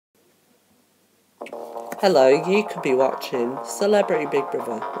Hello, you could be watching Celebrity Big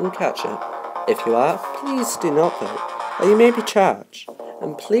Brother and catch it. If you are, please do not vote, or you may be charged.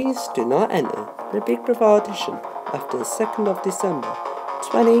 And please do not enter the Big Brother audition after the 2nd of December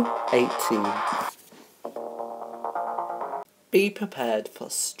 2018. Be prepared for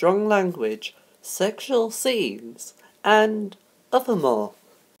strong language, sexual scenes, and other more.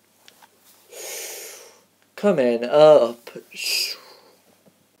 Coming up,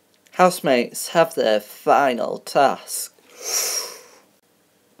 housemates have their final task.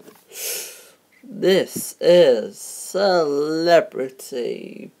 This is Celebrity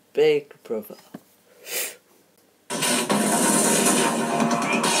Big Brother.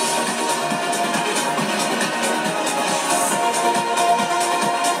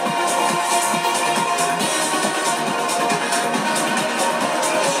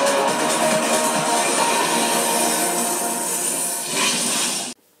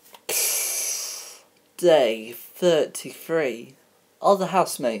 Day 33. All the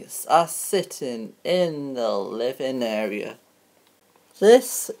housemates are sitting in the living area.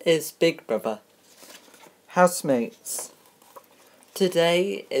 This is Big Brother. Housemates,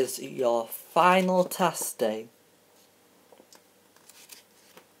 today is your final task day.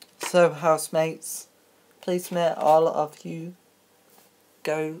 So housemates, please may all of you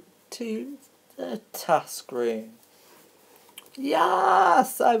go to the task room.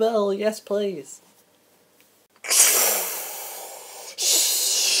 Yes, I will. Yes, please.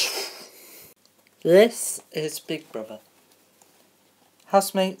 This is Big Brother.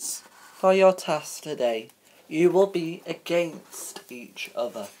 Housemates, for your task today, you will be against each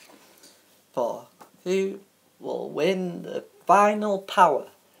other for who will win the final power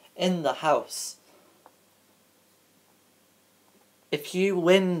in the house. If you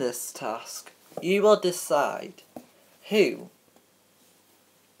win this task, you will decide who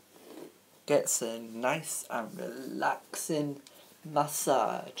gets a nice and relaxing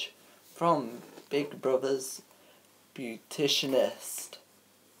massage from Big Brother's beauticianist.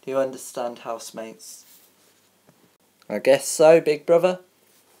 Do you understand, housemates? I guess so, Big Brother.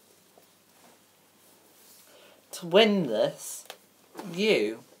 To win this,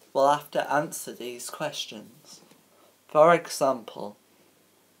 you will have to answer these questions. For example,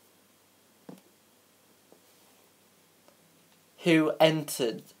 who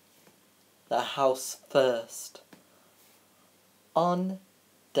entered the house first on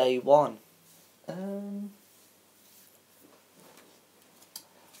day 1?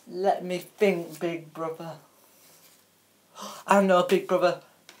 Let me think, Big Brother. I'm not Big Brother.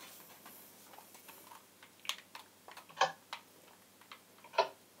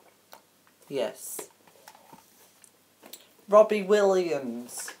 Yes. Robbie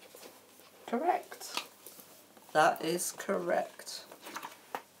Williams. Correct. That is correct.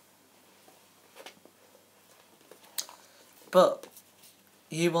 But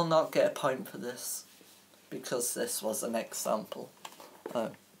you will not get a point for this, because this was an example.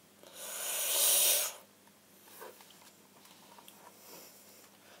 Oh.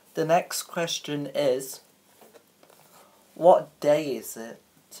 The next question is, what day is it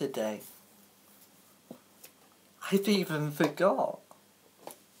today? I've even forgot.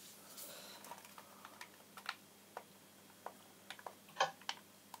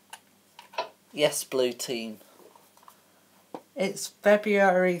 Yes, blue team. It's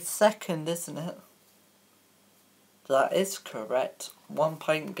February 2nd, isn't it? That is correct. 1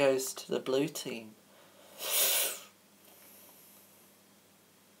 point goes to the blue team.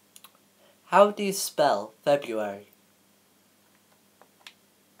 How do you spell February?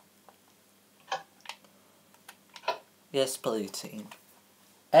 Yes, blue team.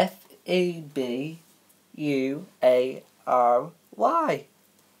 F-E-B-U-A-R-Y.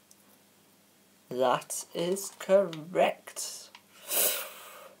 That is correct.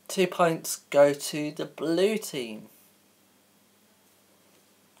 2 points go to the blue team.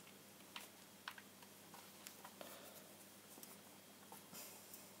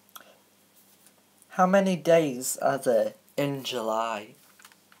 How many days are there in July?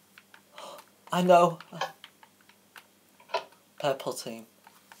 I know. Purple team.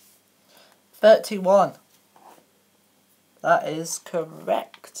 31. That is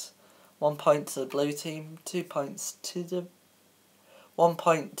correct. 1 point to the blue team, 2 points to the... 1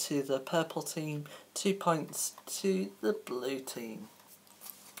 point to the purple team, 2 points to the blue team.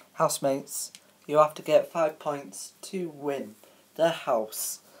 Housemates, you have to get 5 points to win the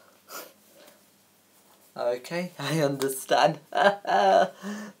house. Okay, I understand. That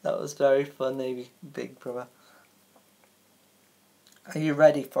was very funny, Big Brother. Are you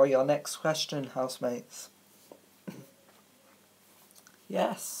ready for your next question, housemates?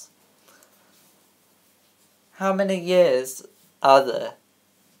 Yes. How many years are there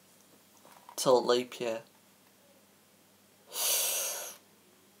till leap year?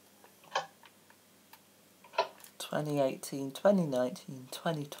 2018, 2019,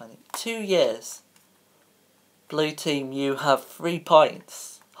 2020. 2 years. Blue team, you have 3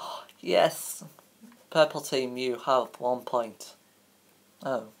 points. Yes. Purple team, you have 1 point.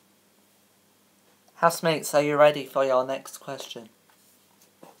 Oh. Housemates, are you ready for your next question?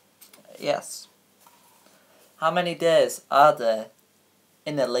 Yes. How many days are there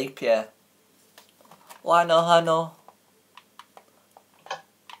in a leap year? I know.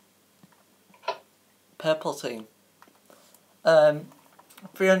 Purple team.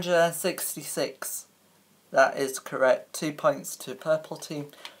 366. That is correct. 2 points to purple team,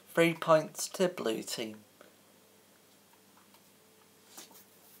 3 points to blue team.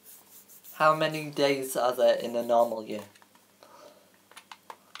 How many days are there in a normal year?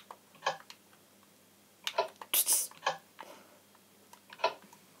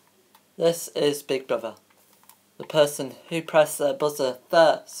 This is Big Brother. The person who pressed their buzzer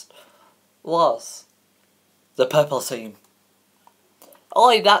first was the purple team.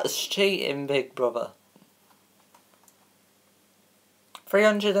 Oi, that's cheating, Big Brother.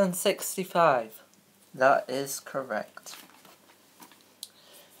 365. That is correct.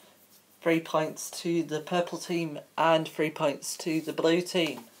 3 points to the purple team and 3 points to the blue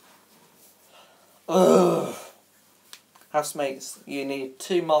team. Ugh. Housemates, you need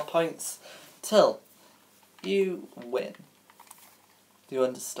 2 more points till you win. Do you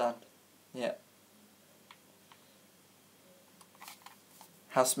understand? Yeah.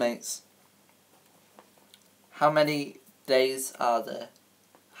 Housemates, how many days are there?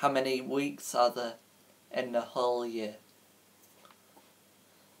 How many weeks are there in the whole year?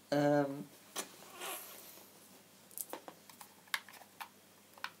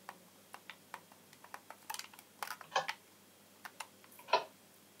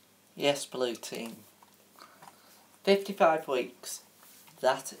 Yes, blue team. 55 weeks.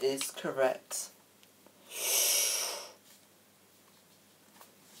 That is correct.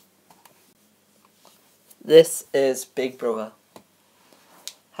 This is Big Brother.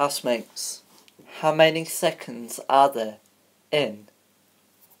 Housemates, how many seconds are there in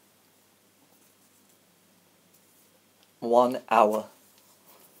 1 hour?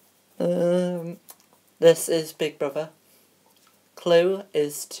 This is Big Brother. Clue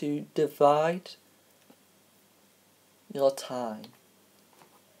is to divide your time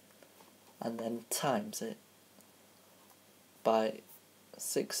and then times it by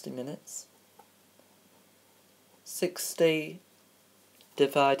 60 minutes. 60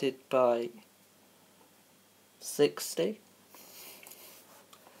 divided by 60.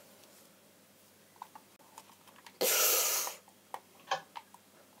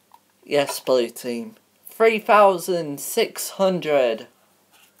 Yes, blue team. 3,600.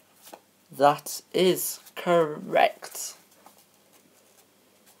 That is correct.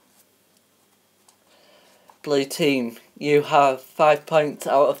 Blue team, you have 5 points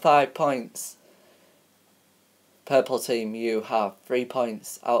out of 5 points. Purple team, you have 3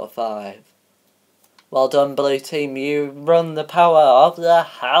 points out of 5. Well done, blue team, you run the power of the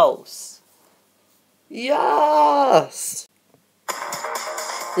house. Yes!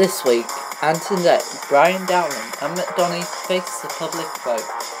 This week, Antoinette, Brian Dowling and McDonagh face the public vote.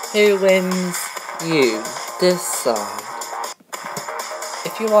 Who wins? You decide.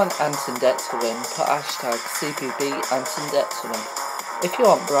 If you want Antoinette to win, put hashtag CBB Antoinette to win. If you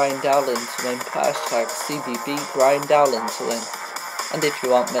want Brian Dowling to win, put hashtag CBB Brian Dowling to win. And if you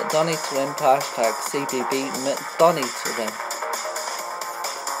want McDonagh to win, put hashtag CBB McDonagh to win.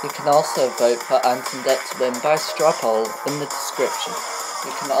 You can also vote for Antoinette to win by straw poll in the description. You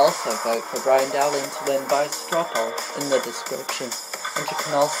can also vote for Brian Dowling to win by straw poll in the description. And you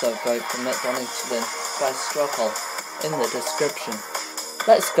can also vote for McDonagh to win by straw poll in the description.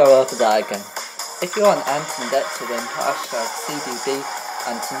 Let's go over that again. If you want Antoinette to win, put hashtag CBB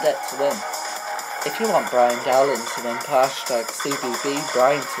Antoinette to win. If you want Brian Dowling to win, put hashtag CBB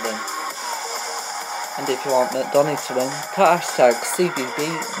Brian to win. And if you want McDonagh to win, put hashtag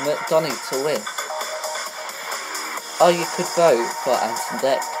CBB McDonagh to win. Or you could vote for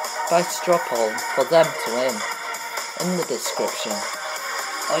Antoinette by straw poll for them to win in the description.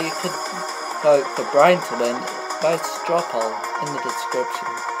 Or you could vote for Brian to win by straw poll in the description.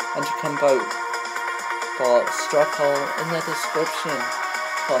 And you can vote for straw poll in the description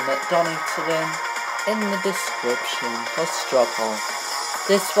for McDonagh to win in the description for straw poll.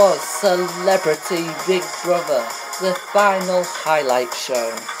 This was Celebrity Big Brother, the final highlight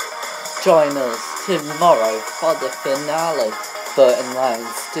show. Join us tomorrow for the finale. voting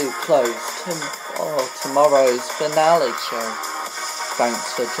lines do close tomorrow's finale show.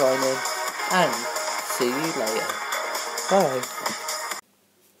 Thanks for joining, and see you later. Bye.